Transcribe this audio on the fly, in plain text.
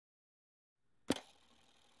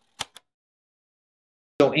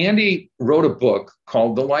So Andy wrote a book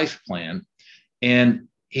called The Life Plan, and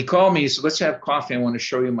he called me. He said, "Let's have coffee. I want to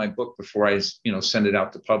show you my book before I, send it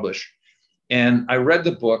out to publish." And I read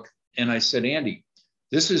the book, and I said, "Andy,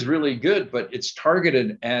 this is really good, but it's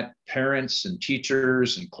targeted at parents and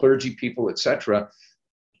teachers and clergy people, et cetera.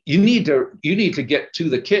 You need to get to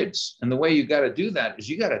the kids. And the way you got to do that is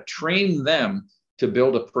you got to train them to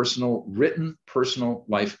build a written personal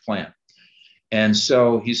life plan." And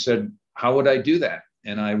so he said, "How would I do that?"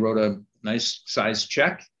 And I wrote a nice size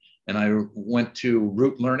check, and I went to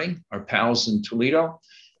Root Learning, our pals in Toledo,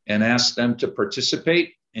 and asked them to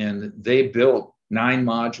participate. And they built 9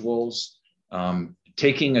 modules,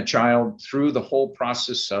 taking a child through the whole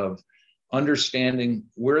process of understanding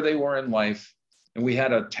where they were in life. And we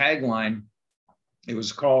had a tagline. It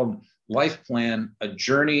was called Life Plan, a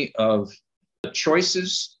journey of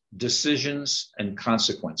choices, decisions, and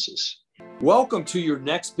consequences. Welcome to Your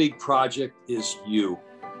Next Big Project is You,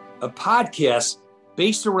 a podcast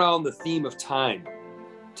based around the theme of time.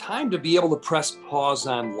 Time to be able to press pause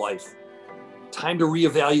on life. Time to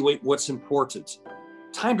reevaluate what's important.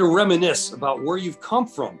 Time to reminisce about where you've come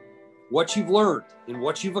from, what you've learned, and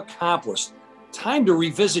what you've accomplished. Time to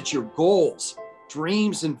revisit your goals,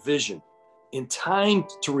 dreams, and vision. And time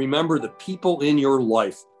to remember the people in your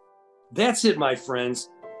life. That's it, my friends.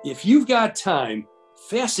 If you've got time,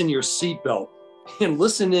 fasten your seatbelt and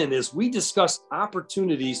listen in as we discuss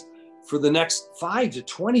opportunities for the next 5 to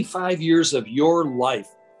 25 years of your life.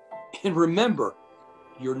 And remember,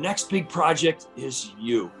 your next big project is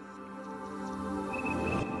you.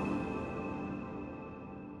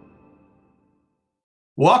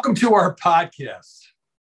 Welcome to our podcast.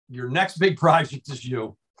 Your next big project is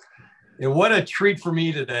you. And what a treat for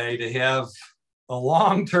me today to have a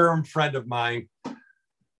long-term friend of mine,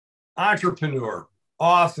 entrepreneur,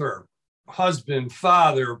 author, husband,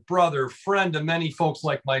 father, brother, friend to many folks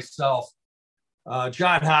like myself.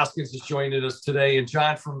 John Hoskins is joining us today. And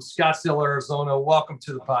John from Scottsdale, Arizona, welcome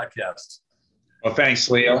to the podcast. Well, thanks,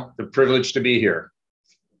 Leo. The privilege to be here.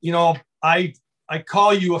 You know, I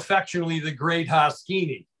call you affectionately the great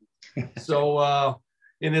Hoskini. So,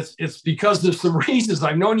 and it's because of some reasons.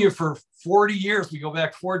 I've known you for 40 years. We go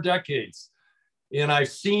back 4 decades. And I've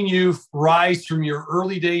seen you rise from your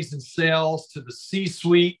early days in sales to the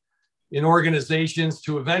C-suite in organizations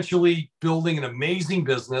to eventually building an amazing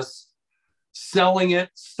business, selling it,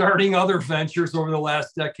 starting other ventures over the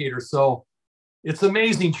last decade or so. It's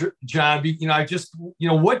amazing, John.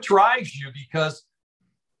 What drives you? Because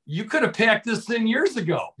you could have packed this thing years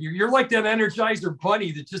ago. You're like that Energizer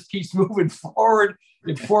bunny that just keeps moving forward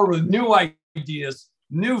and forward with new ideas,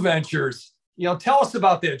 new ventures. Tell us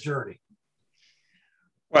about that journey.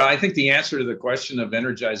 Well, I think the answer to the question of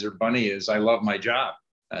Energizer bunny is I love my job.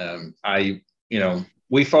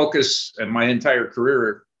 We focus, and my entire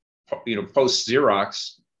career, post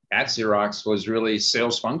Xerox, at Xerox, was really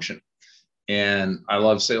sales function. And I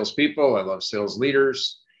love salespeople. I love sales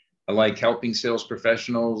leaders. I like helping sales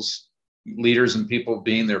professionals, leaders, and people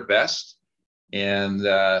being their best. And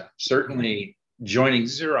certainly joining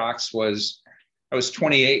Xerox I was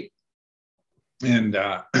 28. And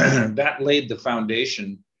that laid the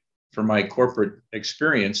foundation for my corporate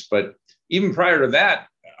experience. But even prior to that,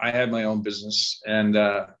 I had my own business and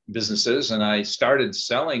businesses, and I started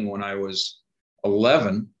selling when I was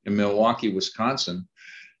 11 in Milwaukee, Wisconsin.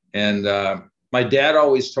 And my dad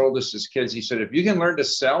always told us as kids, he said, if you can learn to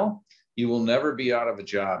sell, you will never be out of a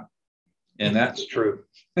job. And that's true.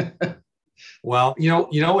 Well,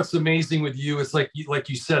 what's amazing with you is like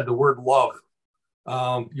you said, the word love.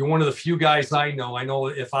 You're one of the few guys I know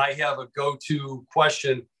if I have a go-to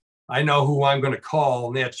question, I know who I'm going to call,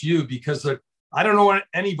 and that's you, because I don't know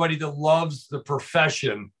anybody that loves the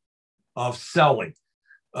profession of selling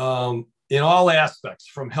in all aspects,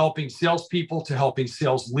 from helping salespeople to helping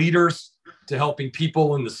sales leaders to helping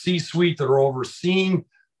people in the C-suite that are overseeing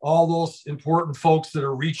all those important folks that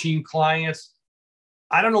are reaching clients.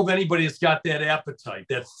 I don't know of anybody that's got that appetite,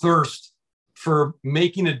 that thirst for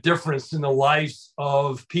making a difference in the lives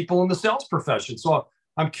of people in the sales profession. So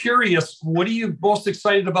I'm curious, what are you most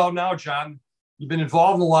excited about now, John? You've been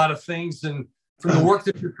involved in a lot of things, and from the work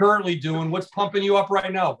that you're currently doing, what's pumping you up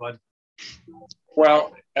right now, bud?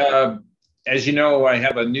 Well, as you know, I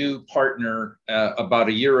have a new partner about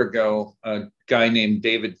a year ago, a guy named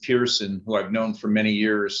David Pearson, who I've known for many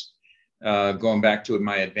years, going back to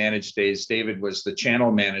my Advantage days. David was the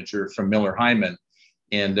channel manager from Miller Hyman,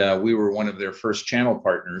 and we were one of their first channel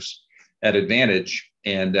partners at Advantage.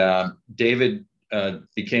 And David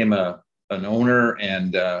became an owner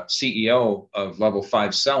and CEO of Level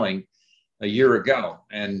 5 Selling a year ago.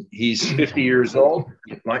 And he's 50 years old,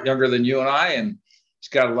 a lot younger than you and I. And He's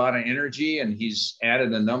got a lot of energy, and he's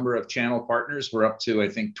added a number of channel partners. We're up to, I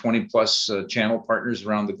think, 20 plus channel partners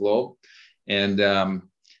around the globe. And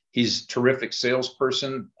he's a terrific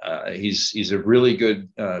salesperson. He's a really good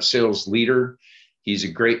sales leader. He's a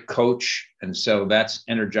great coach. And so that's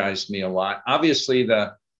energized me a lot. Obviously,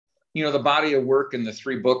 the body of work in the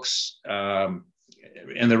 3 books and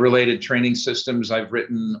the related training systems I've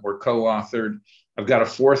written or co-authored. I've got a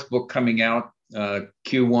 4th book coming out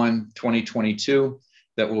Q1 2022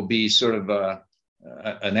 that will be sort of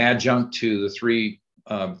an adjunct to the 3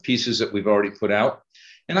 pieces that we've already put out.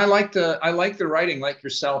 And I like the writing, like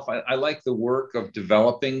yourself. I like the work of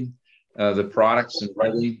developing the products and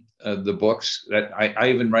writing the books. That I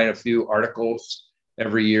even write a few articles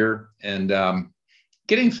every year, and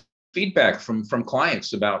getting feedback from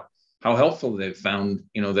clients about how helpful they've found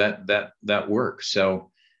that work.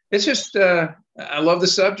 So it's just I love the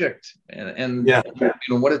subject and yeah,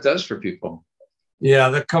 what it does for people. Yeah,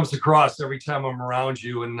 that comes across every time I'm around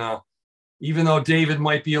you. And even though David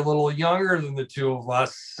might be a little younger than the 2 of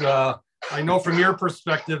us, I know from your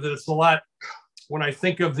perspective that it's a lot. When I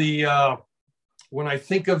think of the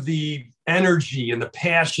energy and the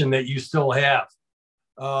passion that you still have,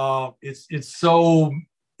 it's so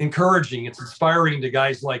encouraging. It's inspiring to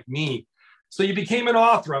guys like me. So you became an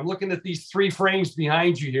author. I'm looking at these 3 frames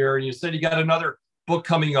behind you here, and you said you got another book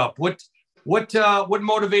coming up. What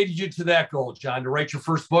motivated you to that goal, John, to write your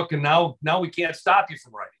first book? And now we can't stop you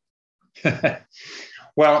from writing.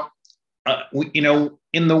 Well,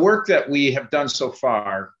 in the work that we have done so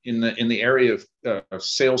far in the area of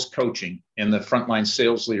sales coaching and the frontline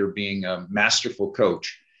sales leader being a masterful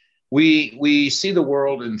coach, we see the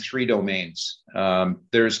world in 3 domains.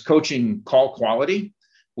 There's coaching call quality,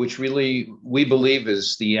 which really we believe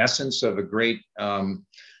is the essence of a great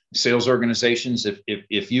sales organizations.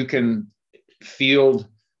 If you can field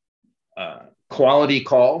quality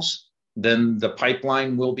calls, then the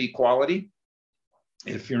pipeline will be quality.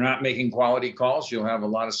 If you're not making quality calls, you'll have a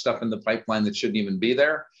lot of stuff in the pipeline that shouldn't even be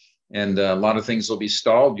there. And a lot of things will be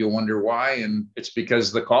stalled. You'll wonder why. And it's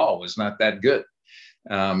because the call was not that good.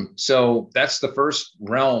 So that's the first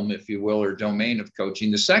realm, if you will, or domain of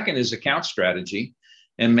coaching. The second is account strategy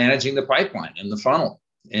and managing the pipeline and the funnel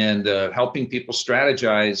and helping people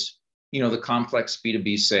strategize, the complex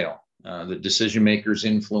B2B sale. The decision makers,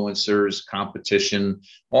 influencers, competition,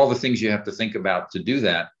 all the things you have to think about to do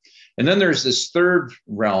that. And then there's this third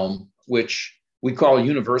realm, which we call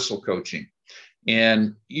universal coaching.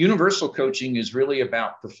 And universal coaching is really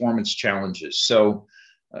about performance challenges. So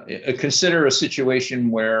consider a situation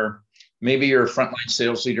where maybe you're a frontline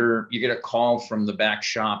sales leader, you get a call from the back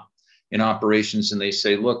shop in operations, and they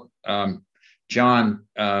say, look, John,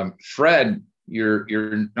 Fred,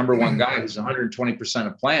 your number 1 guy who's 120%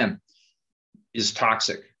 of plan, is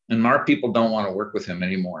toxic, and our people don't want to work with him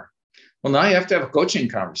anymore. Well, now you have to have a coaching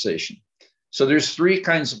conversation. So there's 3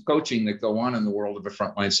 kinds of coaching that go on in the world of a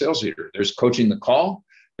frontline sales leader. There's coaching the call,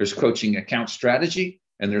 there's coaching account strategy,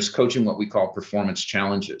 and there's coaching what we call performance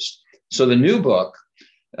challenges. So the new book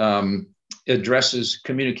addresses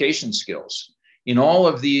communication skills. In all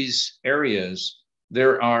of these areas,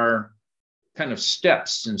 there are kind of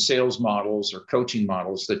steps in sales models or coaching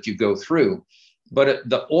models that you go through. But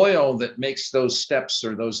the oil that makes those steps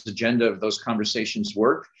or those agenda of those conversations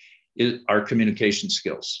work is our communication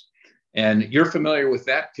skills. And you're familiar with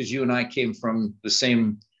that because you and I came from the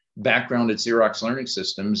same background at Xerox Learning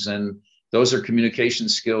Systems. And those are communication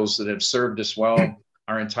skills that have served us well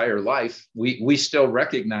our entire life. We still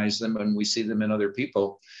recognize them and we see them in other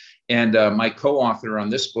people. And my co-author on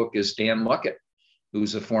this book is Dan Luckett,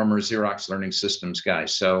 who's a former Xerox Learning Systems guy.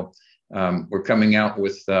 So we're coming out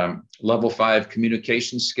with level 5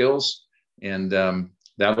 communication skills, and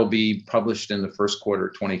that'll be published in the first quarter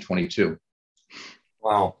of 2022.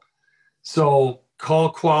 Wow. So call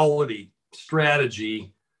quality,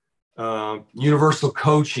 strategy, universal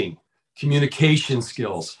coaching, communication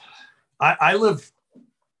skills. I live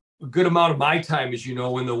a good amount of my time, as you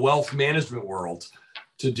know, in the wealth management world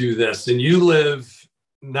to do this. And you live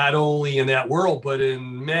not only in that world, but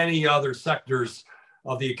in many other sectors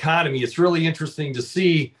of the economy. It's really interesting to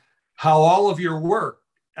see how all of your work,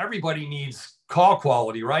 everybody needs call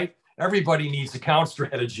quality, right? Everybody needs account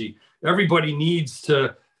strategy. Everybody needs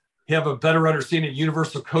to have a better understanding of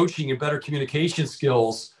universal coaching and better communication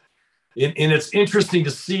skills. And it's interesting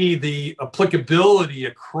to see the applicability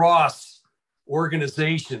across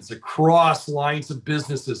organizations, across lines of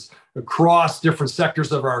businesses, across different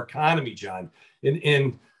sectors of our economy, John.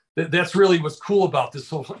 And that's really what's cool about this.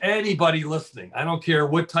 So anybody listening, I don't care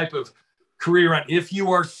what type of career you're on, if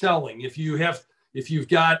you are selling, if you've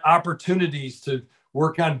got opportunities to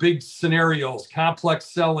work on big scenarios, complex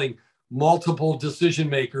selling, multiple decision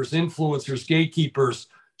makers, influencers, gatekeepers.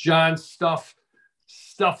 John's stuff,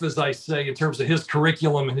 as I say, in terms of his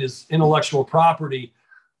curriculum and his intellectual property,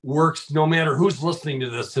 works no matter who's listening to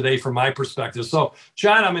this today from my perspective. So,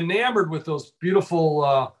 John, I'm enamored with those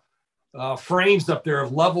beautiful frames up there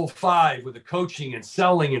of level 5 with the coaching and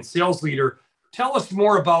selling and sales leader. Tell us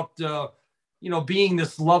more about, being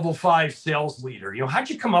this level 5 sales leader. How'd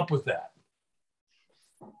you come up with that?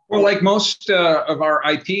 Well, like most of our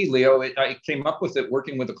IP, Leo, I came up with it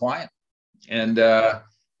working with a client. And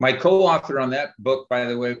my co-author on that book, by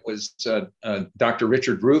the way, was Dr.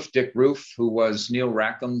 Richard Roof, Dick Roof, who was Neil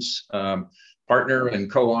Rackham's partner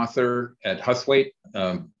and co-author at Huthwaite,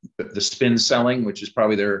 the Spin Selling, which is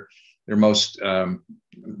probably their most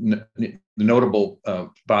notable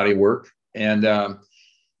body of work. And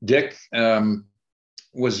Dick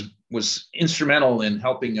was instrumental in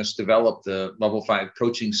helping us develop the level 5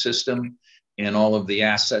 coaching system and all of the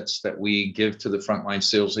assets that we give to the frontline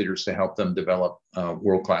sales leaders to help them develop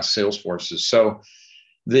world-class sales forces. So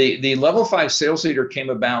the level 5 sales leader came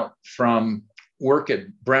about from work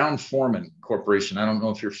at Brown-Forman Corporation. I don't know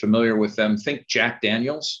if you're familiar with them. Think Jack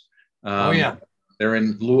Daniels. Oh, yeah. They're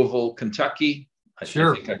in Louisville, Kentucky.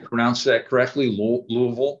 Sure. I think I pronounced that correctly,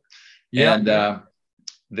 Louisville. Yeah.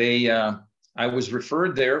 And I was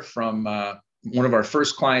referred there from one of our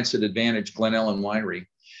first clients at Advantage, Glen Ellen Winery.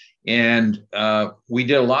 And we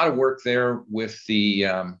did a lot of work there with the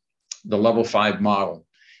level 5 model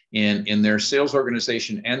in their sales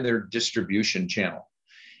organization and their distribution channel.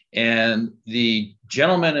 And the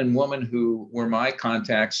gentleman and woman who were my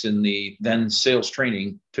contacts in the then sales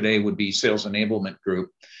training, today would be sales enablement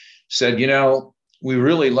group, said, we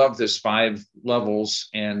really love this 5 levels,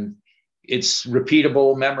 and it's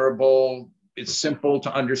repeatable, memorable. It's simple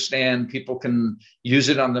to understand. People can use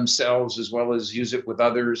it on themselves as well as use it with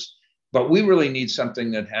others. But we really need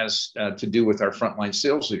something that has to do with our frontline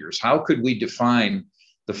sales leaders. How could we define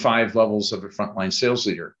the 5 levels of a frontline sales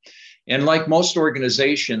leader? And like most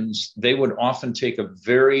organizations, they would often take a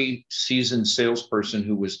very seasoned salesperson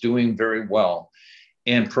who was doing very well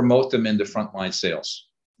and promote them into frontline sales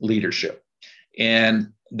leadership.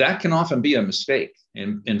 And that can often be a mistake.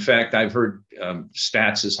 In fact, I've heard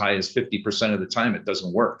stats as high as 50% of the time it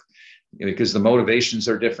doesn't work, because the motivations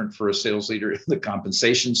are different for a sales leader. The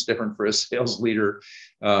compensation's different for a sales leader.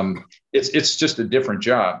 It's just a different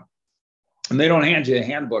job. And they don't hand you a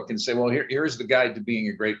handbook and say, well, here's the guide to being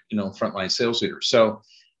a great, frontline sales leader. So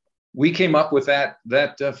we came up with that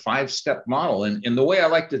 5-step model. And the way I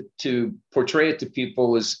like to portray it to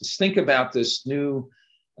people is think about this new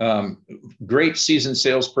great seasoned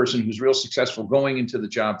salesperson who's real successful going into the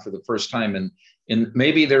job for the first time. And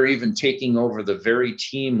maybe they're even taking over the very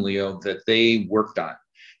team, Leo, that they worked on.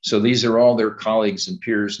 So these are all their colleagues and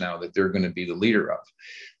peers now that they're going to be the leader of.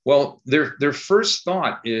 Well, their first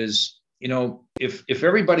thought is, if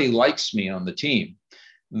everybody likes me on the team,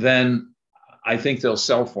 then I think they'll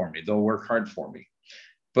sell for me. They'll work hard for me.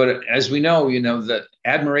 But as we know, that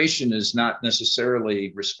admiration is not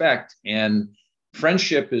necessarily respect, and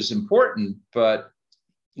friendship is important, but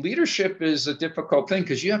leadership is a difficult thing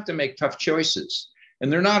because you have to make tough choices,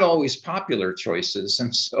 and they're not always popular choices.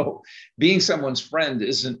 And so being someone's friend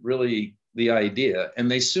isn't really the idea. And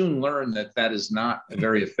they soon learn that is not a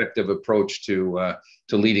very effective approach to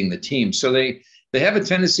leading the team. So they have a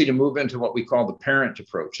tendency to move into what we call the parent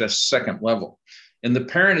approach. That's second level. And the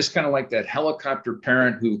parent is kind of like that helicopter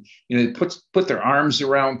parent who, put their arms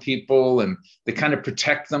around people and they kind of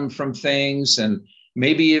protect them from things. And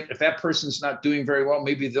maybe if that person's not doing very well,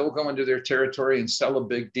 maybe they'll go into their territory and sell a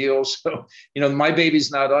big deal. So, my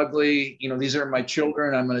baby's not ugly. These are my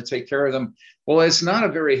children. I'm going to take care of them. Well, it's not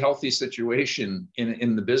a very healthy situation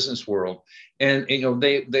in the business world. And,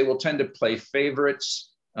 they will tend to play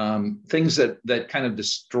favorites, things that kind of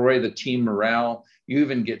destroy the team morale. You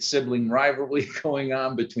even get sibling rivalry going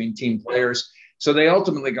on between team players. So they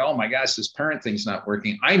ultimately go, oh my gosh, this parent thing's not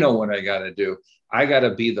working. I know what I got to do. I got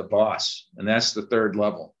to be the boss. And that's the third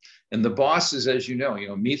level. And the boss is, as you know,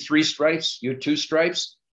 me 3 stripes, you 2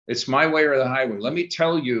 stripes. It's my way or the highway. Let me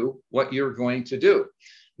tell you what you're going to do.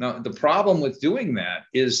 Now, the problem with doing that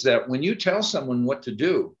is that when you tell someone what to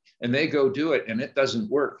do and they go do it and it doesn't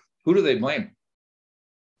work, who do they blame?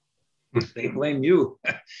 They blame you.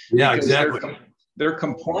 Yeah, exactly. They're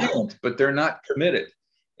compliant, but they're not committed.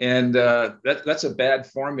 And that's a bad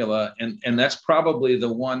formula. And that's probably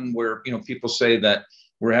the one where, people say that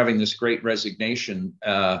we're having this great resignation.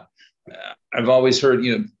 I've always heard,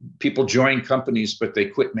 people join companies, but they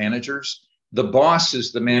quit managers. The boss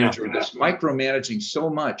is the manager that's micromanaging so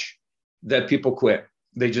much that people quit.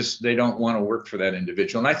 they don't want to work for that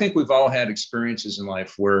individual. And I think we've all had experiences in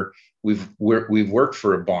life where we've worked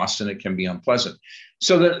for a boss and it can be unpleasant.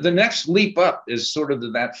 So the next leap up is sort of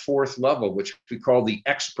that fourth level, which we call the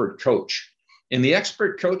expert coach. And the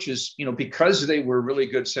expert coaches, because they were a really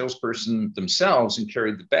good salesperson themselves and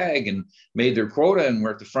carried the bag and made their quota and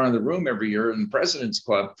were at the front of the room every year in the President's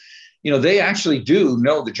Club, they actually do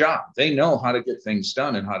know the job. They know how to get things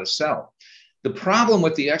done and how to sell. The problem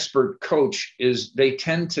with the expert coach is they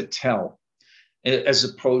tend to tell as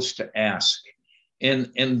opposed to ask. And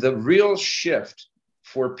the real shift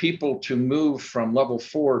for people to move from level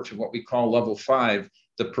 4 to what we call level 5,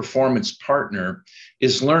 the performance partner,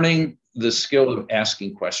 is learning the skill of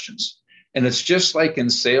asking questions. And it's just like in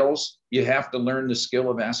sales, you have to learn the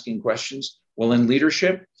skill of asking questions. Well, in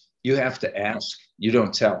leadership, you have to ask, you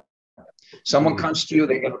don't tell. Someone comes to you,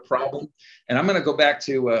 they have a problem. And I'm going to go back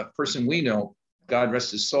to a person we know, God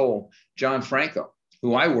rest his soul, John Franco,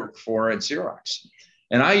 who I worked for at Xerox.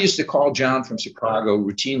 And I used to call John from Chicago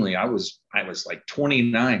routinely. I was like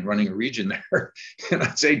 29 running a region there. And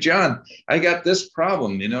I'd say, John, I got this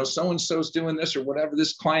problem, so-and-so's doing this or whatever,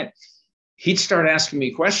 this client. He'd start asking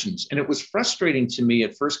me questions. And it was frustrating to me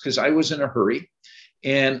at first because I was in a hurry.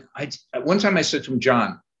 And one time I said to him,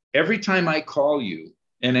 John, every time I call you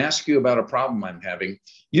and ask you about a problem I'm having,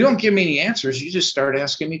 you don't give me any answers. You just start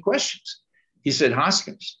asking me questions. He said,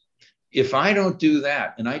 Hoskins, if I don't do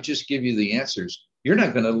that and I just give you the answers, you're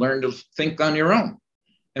not going to learn to think on your own.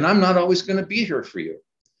 And I'm not always going to be here for you.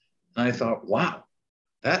 And I thought, wow,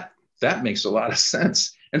 that makes a lot of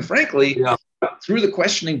sense. And frankly, through the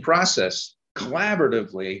questioning process,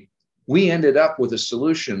 collaboratively, we ended up with a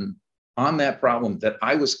solution on that problem that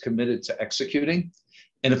I was committed to executing.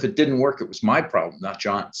 And if it didn't work, it was my problem, not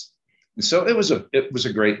John's. And so it was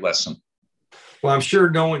a great lesson. Well, I'm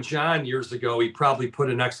sure knowing John years ago, he probably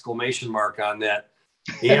put an exclamation mark on that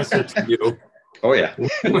answer to you. Oh yeah.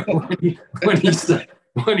 when he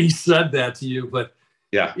said that to you. But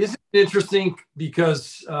yeah, isn't it interesting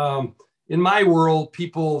because in my world,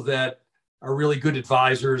 people that are really good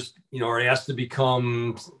advisors, are asked to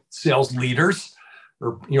become sales leaders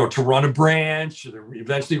or, to run a branch or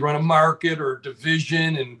eventually run a market or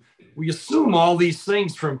division. And we assume all these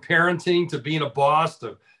things from parenting to being a boss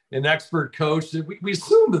to an expert coach. We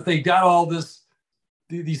assume that they got all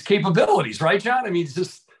these capabilities, right, John? I mean,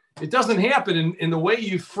 it doesn't happen in the way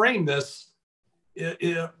you frame this,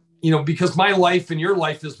 because my life and your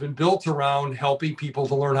life has been built around helping people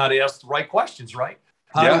to learn how to ask the right questions, right?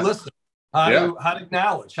 How to listen, how to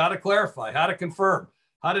acknowledge, how to clarify, how to confirm,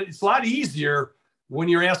 it's a lot easier when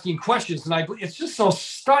you're asking questions. And it's just so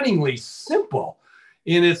stunningly simple.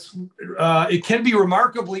 And it can be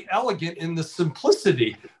remarkably elegant in the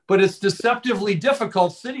simplicity, but it's deceptively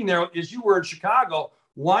difficult sitting there as you were in Chicago,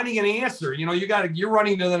 wanting an answer. You're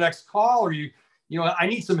running to the next call, or I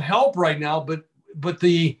need some help right now. But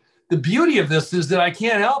the beauty of this is that I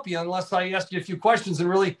can't help you unless I ask you a few questions and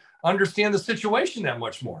really understand the situation that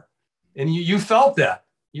much more. And you felt that.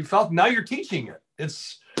 Now you're teaching it.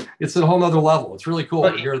 It's at a whole nother level. It's really cool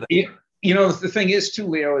to hear that. The thing is too,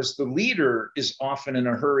 Leo, is the leader is often in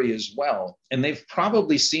a hurry as well. And they've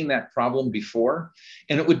probably seen that problem before.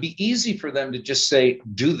 And it would be easy for them to just say,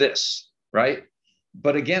 do this, right?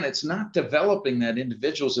 But again, it's not developing that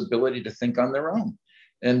individual's ability to think on their own.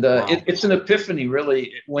 And wow. It's an epiphany,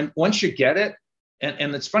 really, once you get it.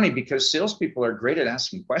 And it's funny because salespeople are great at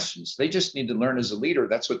asking questions. They just need to learn as a leader.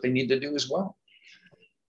 That's what they need to do as well.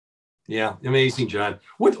 Yeah, amazing, John.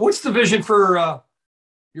 What's the vision for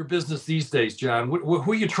your business these days, John?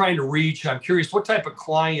 Who are you trying to reach? I'm curious, what type of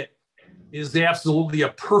client is absolutely a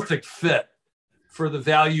perfect fit for the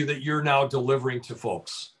value that you're now delivering to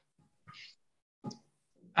folks?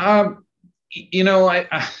 I'm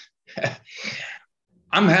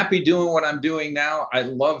happy doing what I'm doing now. I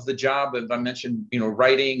love the job, as I mentioned,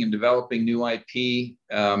 writing and developing new IP.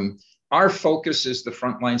 Our focus is the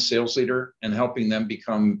frontline sales leader and helping them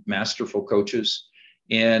become masterful coaches.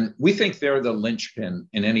 And we think they're the linchpin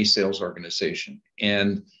in any sales organization.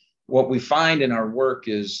 And what we find in our work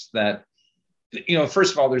is that,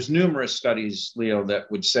 first of all, there's numerous studies, Leo,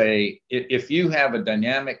 that would say if you have a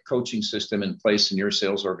dynamic coaching system in place in your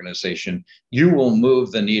sales organization, you will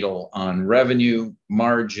move the needle on revenue,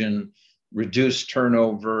 margin, reduce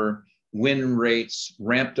turnover, win rates,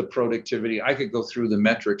 ramp to productivity. I could go through the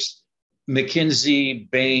metrics. McKinsey,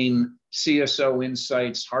 Bain, CSO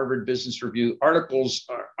Insights, Harvard Business Review, articles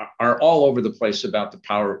are all over the place about the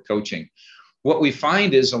power of coaching. What we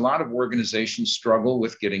find is a lot of organizations struggle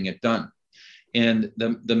with getting it done. And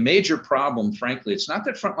the major problem, frankly, it's not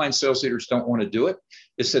that frontline sales leaders don't want to do it.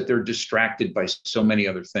 It's that they're distracted by so many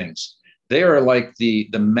other things. they are like the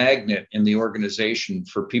magnet in the organization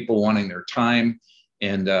for people wanting their time.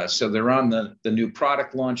 And so they're on the new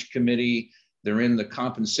product launch committee. They're in the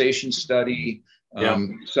compensation study.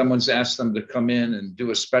 Someone's asked them to come in and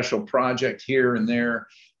do a special project here and there.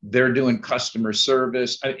 They're doing customer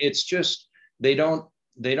service. It's just, they don't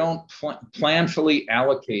planfully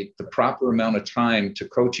allocate the proper amount of time to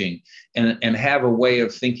coaching and have a way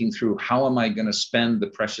of thinking through, how am I going to spend the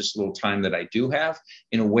precious little time that I do have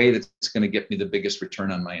in a way that's going to get me the biggest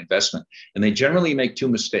return on my investment. And they generally make two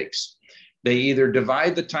mistakes. They either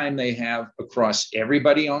divide the time they have across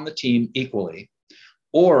everybody on the team equally,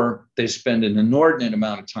 or they spend an inordinate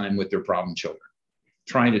amount of time with their problem children,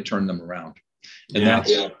 trying to turn them around. And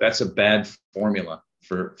that's a bad formula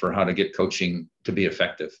for how to get coaching to be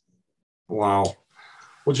effective. Wow.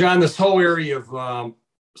 Well, John, this whole area of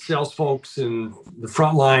sales folks and the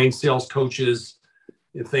frontline sales coaches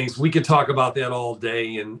and things, we could talk about that all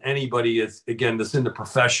day. And anybody that's in the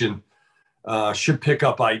profession should pick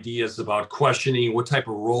up ideas about questioning what type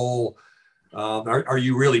of role are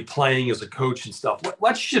you really playing as a coach and stuff.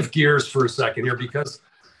 Let's shift gears for a second here, because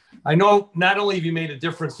I know not only have you made a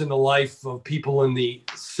difference in the life of people in the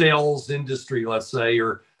sales industry, let's say,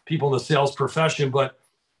 or people in the sales profession, but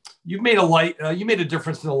you made a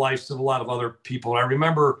difference in the lives of a lot of other people. I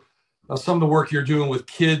remember some of the work you're doing with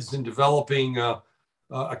kids and developing a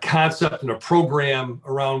concept and a program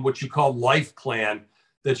around what you call Life Plan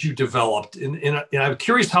that you developed. And I'm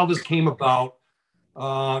curious how this came about.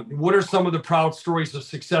 What are some of the proud stories of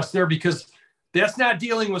success there? Because that's not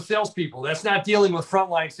dealing with salespeople. That's not dealing with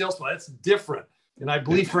frontline salespeople. That's different. And I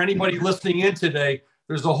believe for anybody listening in today,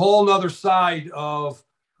 there's a whole nother side of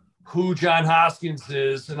who John Hoskins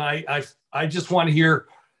is. And I just want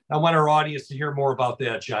our audience to hear more about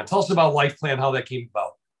that, John. Tell us about Life Plan, how that came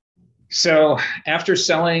about. So after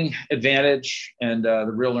selling Advantage and the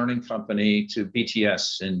Real Learning Company to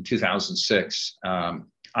BTS in 2006,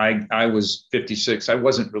 I was 56. I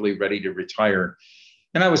wasn't really ready to retire.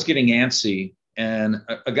 And I was getting antsy. And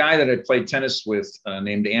a guy that I played tennis with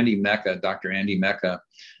named Andy Mecca, Dr. Andy Mecca,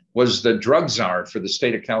 was the drug czar for the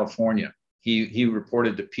state of California. He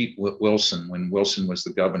reported to Pete Wilson when Wilson was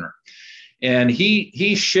the governor. And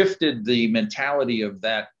he shifted the mentality of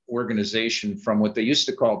that organization from what they used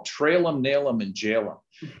to call trail them, nail them, and jail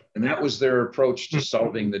them. And that was their approach to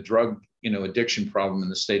solving the drug addiction problem in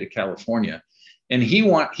the state of California. And he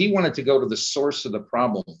wanted to go to the source of the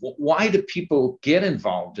problem. Why do people get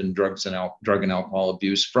involved in drug and alcohol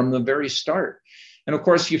abuse from the very start? And of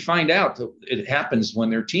course, you find out that it happens when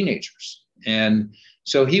they're teenagers. And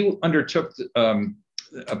so he undertook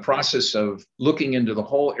a process of looking into the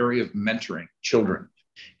whole area of mentoring children.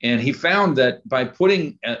 And he found that by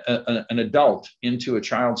putting an adult into a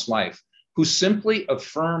child's life who simply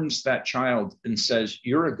affirms that child and says,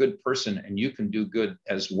 you're a good person and you can do good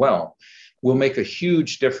as well, will make a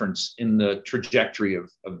huge difference in the trajectory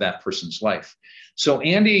of that person's life. So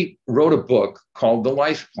Andy wrote a book called The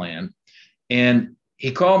Life Plan, and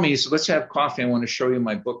he called me. He said, let's have coffee. I want to show you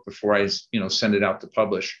my book before I send it out to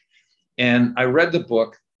publish. And I read the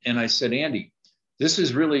book and I said, Andy, this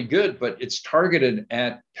is really good, but it's targeted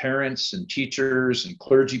at parents and teachers and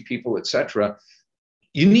clergy people, et cetera.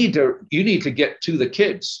 You need to get to the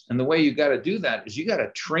kids. And the way you got to do that is you got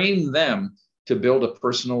to train them to build a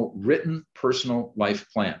written personal life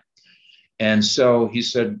plan. And so he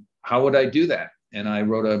said, how would I do that? And I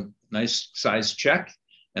wrote a nice size check,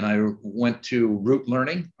 and I went to Root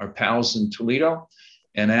Learning, our pals in Toledo,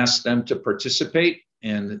 and asked them to participate.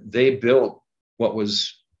 And they built what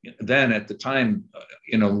was then at the time,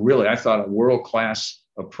 really, I thought a world-class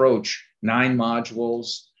approach, 9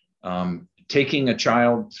 modules, taking a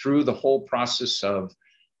child through the whole process of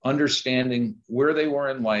understanding where they were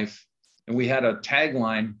in life. And we had a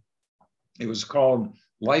tagline. It was called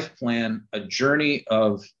Life Plan, a journey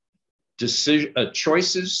of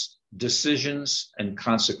choices, decisions, and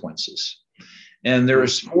consequences. And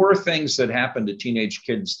there's 4 things that happen to teenage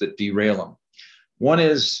kids that derail them. One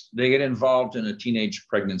is they get involved in a teenage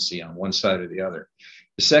pregnancy on one side or the other.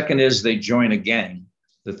 The second is they join a gang.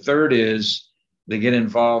 The third is they get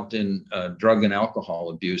involved in drug and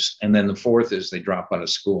alcohol abuse. And then the fourth is they drop out of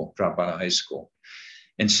high school.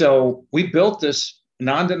 And so we built this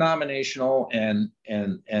non-denominational and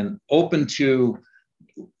open to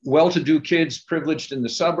well-to-do kids privileged in the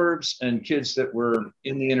suburbs and kids that were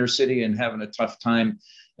in the inner city and having a tough time.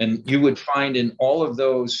 And you would find in all of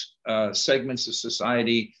those segments of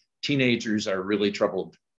society, teenagers are really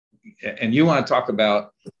troubled. And you want to talk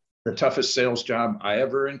about the toughest sales job I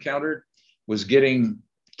ever encountered was getting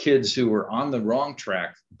kids who were on the wrong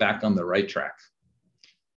track back on the right track.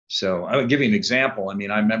 So I would give you an example. I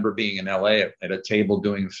mean, I remember being in LA at a table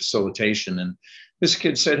doing facilitation, and this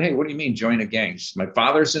kid said, "Hey, what do you mean join a gang? My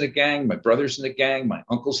father's in a gang, my brother's in a gang, my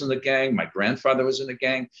uncle's in the gang, my grandfather was in a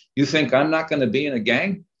gang. You think I'm not going to be in a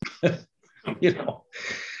gang?" You know,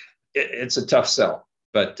 it's a tough sell,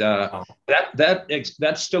 but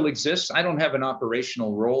that still exists. I don't have an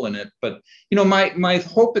operational role in it, but you know, my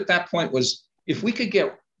hope at that point was if we could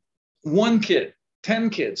get one kid, 10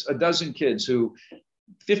 kids, a dozen kids who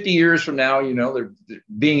 50 years from now, you know, they're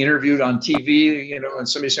being interviewed on TV, you know, and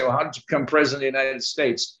somebody say, "Well, how did you become president of the United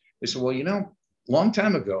States?" They say, "Well, you know, a long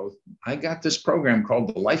time ago, I got this program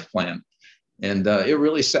called the Life Plan, and it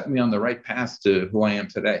really set me on the right path to who I am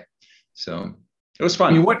today." So it was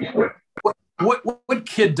fun. I mean, what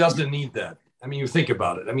kid doesn't need that? I mean, you think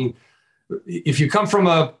about it. I mean, if you come from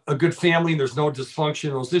a good family and there's no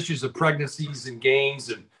dysfunction, those issues of pregnancies and gangs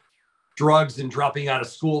and drugs and dropping out of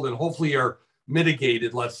school, then hopefully are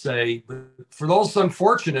mitigated, let's say. But for those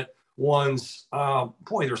unfortunate ones,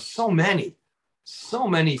 boy, there's so many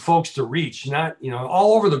folks to reach, not, you know,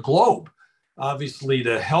 all over the globe, obviously,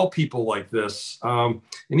 to help people like this. And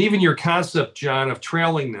even your concept, John, of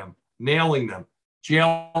trailing them, nailing them,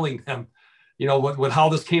 jailing them, you know, with how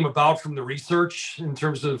this came about from the research in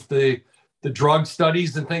terms of the drug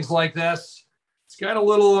studies and things like this. It's got a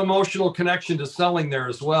little emotional connection to selling there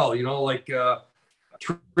as well, you know, like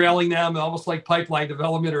trailing them, almost like pipeline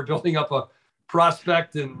development or building up a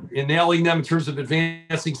prospect and nailing them in terms of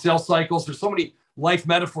advancing sales cycles. There's so many life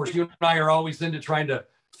metaphors. You and I are always into trying to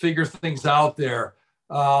figure things out there.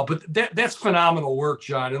 But that's phenomenal work,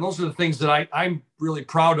 John. And those are the things that I'm really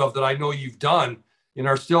proud of that I know you've done and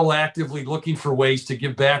are still actively looking for ways to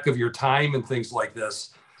give back of your time and things like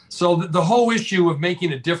this. So the whole issue of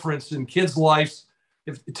making a difference in kids' lives,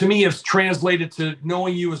 to me, is translated to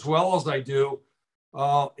knowing you as well as I do,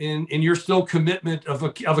 and your still commitment of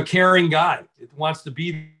a caring guy. It wants to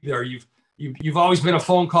be there. You've always been a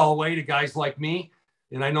phone call away to guys like me,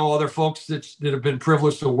 and I know other folks that have been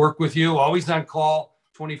privileged to work with you, always on call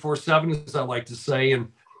 24/7, as I like to say.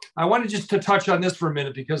 And I wanted just to touch on this for a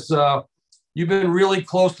minute because you've been really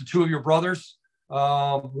close to two of your brothers.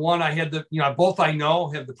 One I had both I know,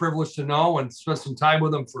 have the privilege to know and spent some time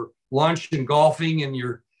with them for lunch and golfing. And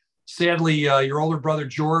sadly, your older brother,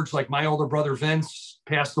 George, like my older brother, Vince,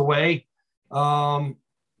 passed away. There's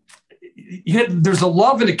a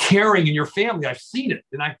love and a caring in your family. I've seen it.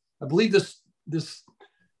 And I believe this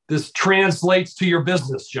translates to your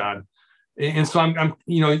business, John. And so I'm,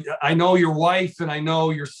 I know your wife and I know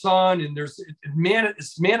your son, and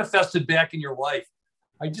it's manifested back in your life.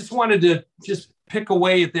 I just wanted to pick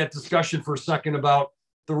away at that discussion for a second about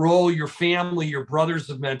the role your family, your brothers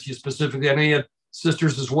have meant to you specifically. I know you had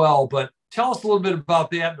sisters as well, but tell us a little bit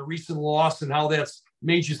about that, the recent loss, and how that's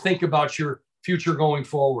made you think about your future going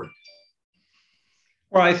forward.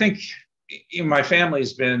 Well, I think my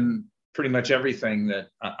family's been pretty much everything that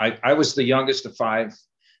I was the youngest of five.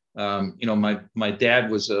 My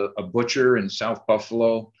dad was a butcher in South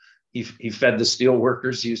Buffalo. He fed the steel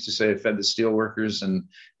workers. He used to say, "I fed the steel workers." And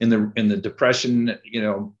in the Depression,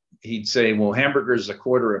 he'd say, "Well, hamburgers a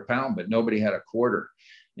quarter a pound," but nobody had a quarter.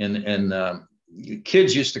 And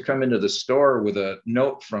kids used to come into the store with a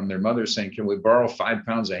note from their mother saying, "Can we borrow 5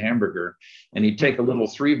 pounds of hamburger?" And he'd take a little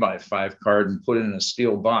 3x5 card and put it in a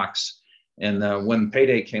steel box. And when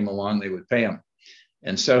payday came along, they would pay him.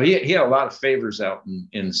 And so he had a lot of favors out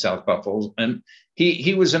in South Buffalo. And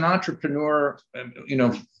he was an entrepreneur,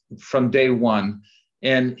 from day one.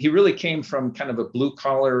 And he really came from kind of a blue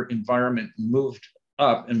collar environment, moved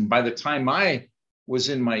up. And by the time I was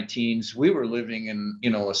in my teens, we were living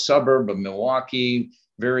in, a suburb of Milwaukee,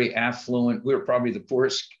 very affluent. We were probably the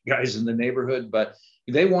poorest guys in the neighborhood, but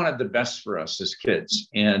they wanted the best for us as kids.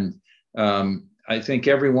 And I think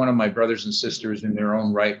every one of my brothers and sisters in their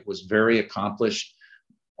own right was very accomplished.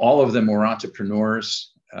 All of them were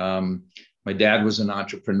entrepreneurs. My dad was an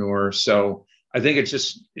entrepreneur. So I think it's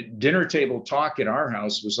just dinner table talk at our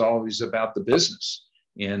house was always about the business.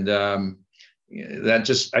 And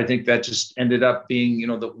I think that just ended up being,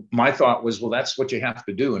 my thought was, well, that's what you have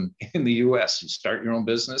to do in the US. You start your own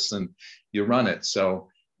business and you run it. So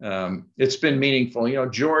it's been meaningful.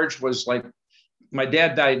 George was like, my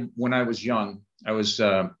dad died when I was young. I was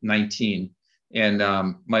 19.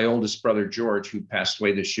 And my oldest brother, George, who passed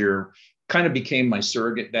away this year, kind of became my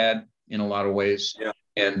surrogate dad in a lot of ways. Yeah.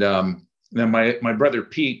 And then my brother,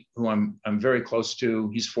 Pete, who I'm very close to,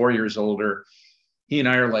 he's 4 years older. He and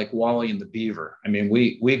I are like Wally and the Beaver. I mean,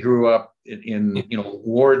 we grew up in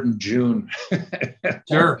Ward and June.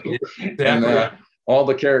 Sure. And all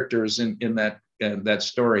the characters in that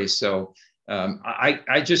story. So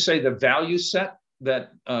I just say the value set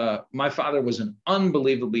that my father was an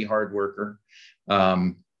unbelievably hard worker.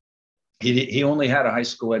 He only had a high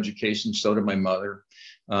school education. So did my mother.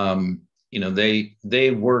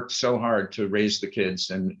 They worked so hard to raise the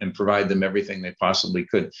kids and provide them everything they possibly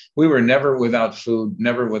could. We were never without food,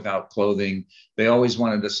 never without clothing. They always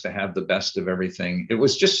wanted us to have the best of everything. It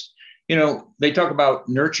was just, they talk about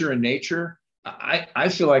nurture and nature. I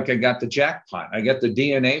feel like I got the jackpot. I got the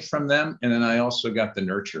DNA from them, and then I also got the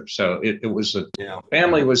nurture. So it was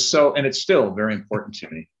family was so, and it's still very important to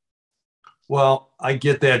me. Well, I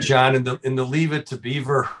get that, John, and the Leave It to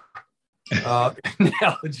Beaver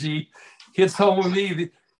analogy hits home with me.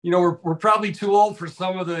 We're probably too old for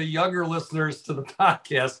some of the younger listeners to the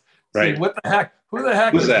podcast. Right? Say, what the heck? Who the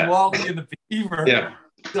heck is Wally and the Beaver? Yeah.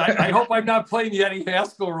 I hope I'm not playing the Eddie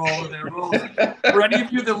Haskell role in their roles. For any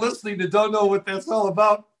of you that are listening that don't know what that's all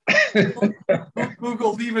about,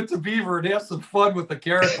 Google Leave It to Beaver and have some fun with the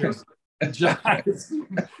characters that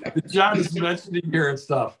John is mentioning here and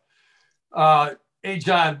stuff. Hey,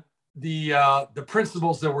 John, the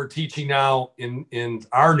principles that we're teaching now in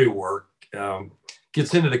our new work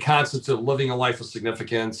gets into the concepts of living a life of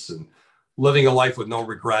significance and living a life with no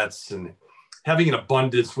regrets and having an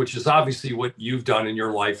abundance, which is obviously what you've done in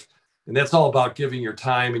your life. And that's all about giving your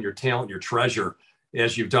time and your talent, your treasure,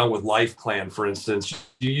 as you've done with Life Plan, for instance.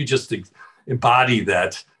 You just embody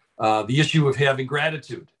that. The issue of having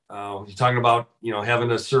gratitude. You're talking about,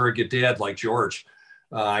 having a surrogate dad like George.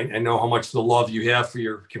 I know how much the love you have for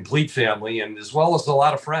your complete family, and as well as a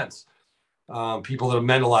lot of friends, people that have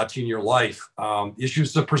meant a lot to you in your life.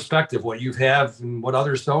 Issues of perspective, what you have and what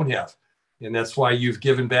others don't have. And that's why you've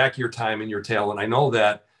given back your time and your talent. I know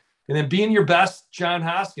that. And then being your best John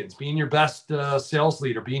Hoskins, being your best sales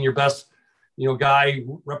leader, being your best, guy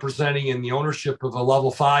representing in the ownership of a level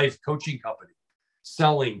 5 coaching company,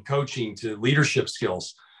 selling, coaching to leadership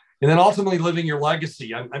skills, and then ultimately living your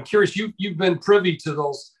legacy. I'm curious, you've been privy to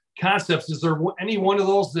those concepts. Is there any one of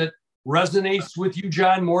those that resonates with you,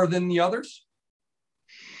 John, more than the others?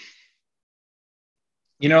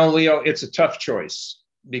 Leo, it's a tough choice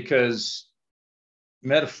because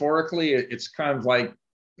metaphorically, it's kind of like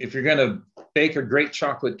if you're going to bake a great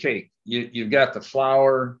chocolate cake, you've got the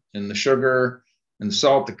flour and the sugar and the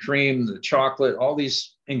salt, the cream, the chocolate, all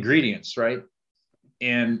these ingredients, right?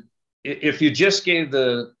 And if you just gave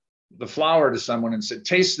the flour to someone and said,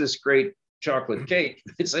 taste this great chocolate cake,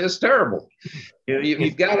 it's terrible.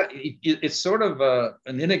 You've got to, it's sort of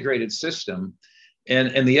an integrated system.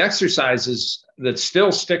 And the exercises that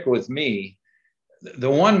still stick with me,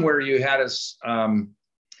 the one where you had us go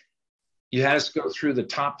through the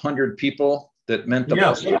top 100 people that meant the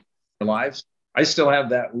most in their lives. I still have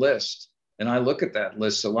that list, and I look at that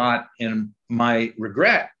list a lot. And my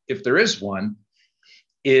regret, if there is one,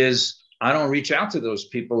 is I don't reach out to those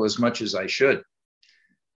people as much as I should.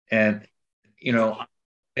 And,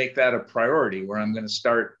 make that a priority where I'm going to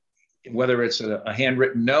start, whether it's a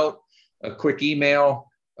handwritten note, a quick email,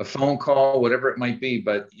 a phone call, whatever it might be.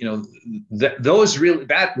 But,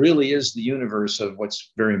 that really is the universe of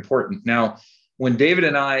what's very important. Now, when David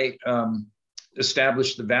and I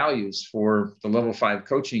established the values for the Level 5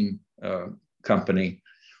 coaching company,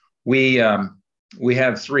 we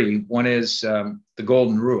have 3. One is the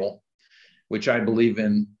golden rule, which I believe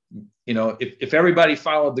in. If everybody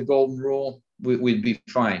followed the golden rule, we'd be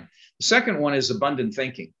fine. The second one is abundant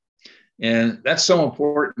thinking. And that's so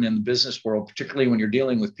important in the business world, particularly when you're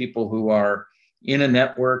dealing with people who are in a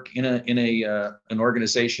network, in an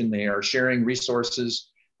organization. They are sharing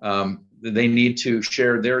resources. They need to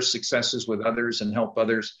share their successes with others and help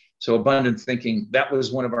others. So abundant thinking, that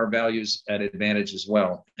was one of our values at Advantage as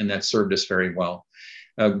well. And that served us very well.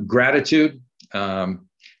 Gratitude,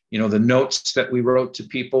 the notes that we wrote to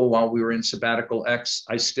people while we were in Sabbatical X,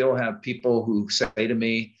 I still have people who say to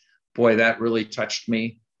me, boy, that really touched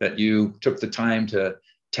me, that you took the time to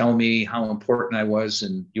tell me how important I was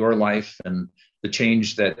in your life and the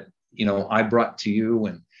change that, I brought to you.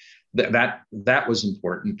 And that was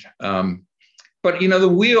important. But, the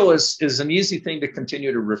wheel is an easy thing to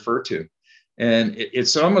continue to refer to. And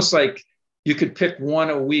it's almost like you could pick one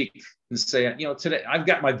a week and say, today I've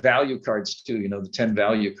got my value cards too, the 10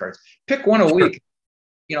 value cards. Pick one a week.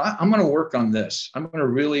 I'm going to work on this. I'm going to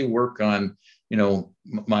really work on,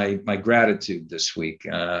 my gratitude this week.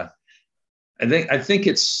 I think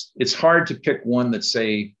it's hard to pick one that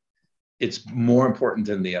say it's more important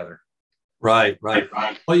than the other. Right.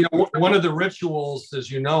 Well, one of the rituals, as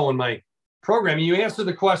you know, in my program, you answer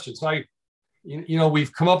the questions. So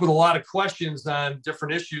we've come up with a lot of questions on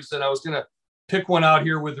different issues, and I was going to pick one out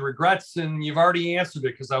here with the regrets, and you've already answered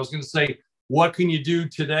it, because I was going to say, what can you do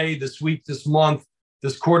today, this week, this month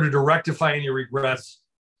this quarter to rectify any regrets.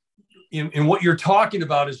 And what you're talking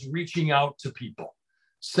about is reaching out to people,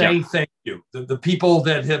 saying thank you, the people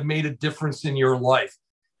that have made a difference in your life.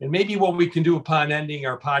 And maybe what we can do upon ending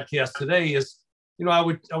our podcast today is, I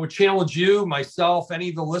would challenge you, myself, any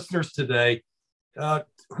of the listeners today,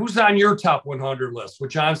 who's on your top 100 list, what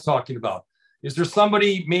John's talking about? Is there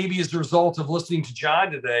somebody, maybe as a result of listening to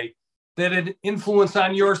John today, that had influence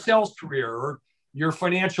on your sales career or your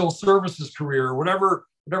financial services career, or whatever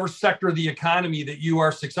sector of the economy that you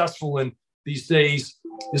are successful in these days?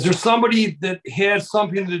 Is there somebody that had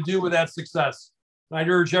something to do with that success? I'd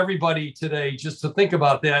urge everybody today just to think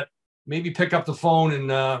about that. Maybe pick up the phone,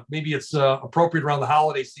 and maybe it's appropriate around the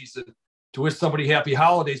holiday season to wish somebody happy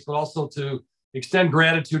holidays, but also to extend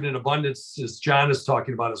gratitude and abundance, as John is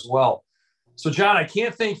talking about as well. So, John, I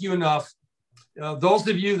can't thank you enough. Those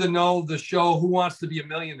of you that know the show, Who Wants to Be a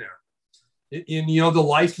Millionaire? In the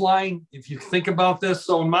lifeline, if you think about this,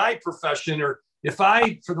 so in my profession, or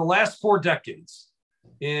for the last 4 decades,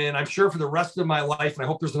 and I'm sure for the rest of my life, and I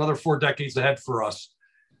hope there's another 4 decades ahead for us,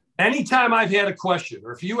 anytime I've had a question,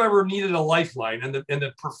 or if you ever needed a lifeline in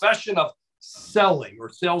the profession of selling or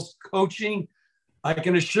sales coaching, I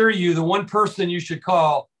can assure you the one person you should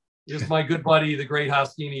call is my good buddy, the great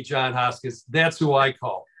Hoskini, John Hoskins. That's who I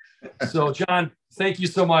call. So, John, thank you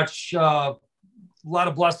so much. A lot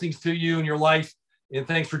of blessings to you in your life. And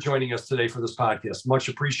thanks for joining us today for this podcast. Much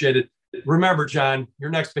appreciated. Remember, John,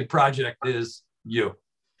 your next big project is you.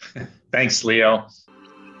 Thanks, Leo.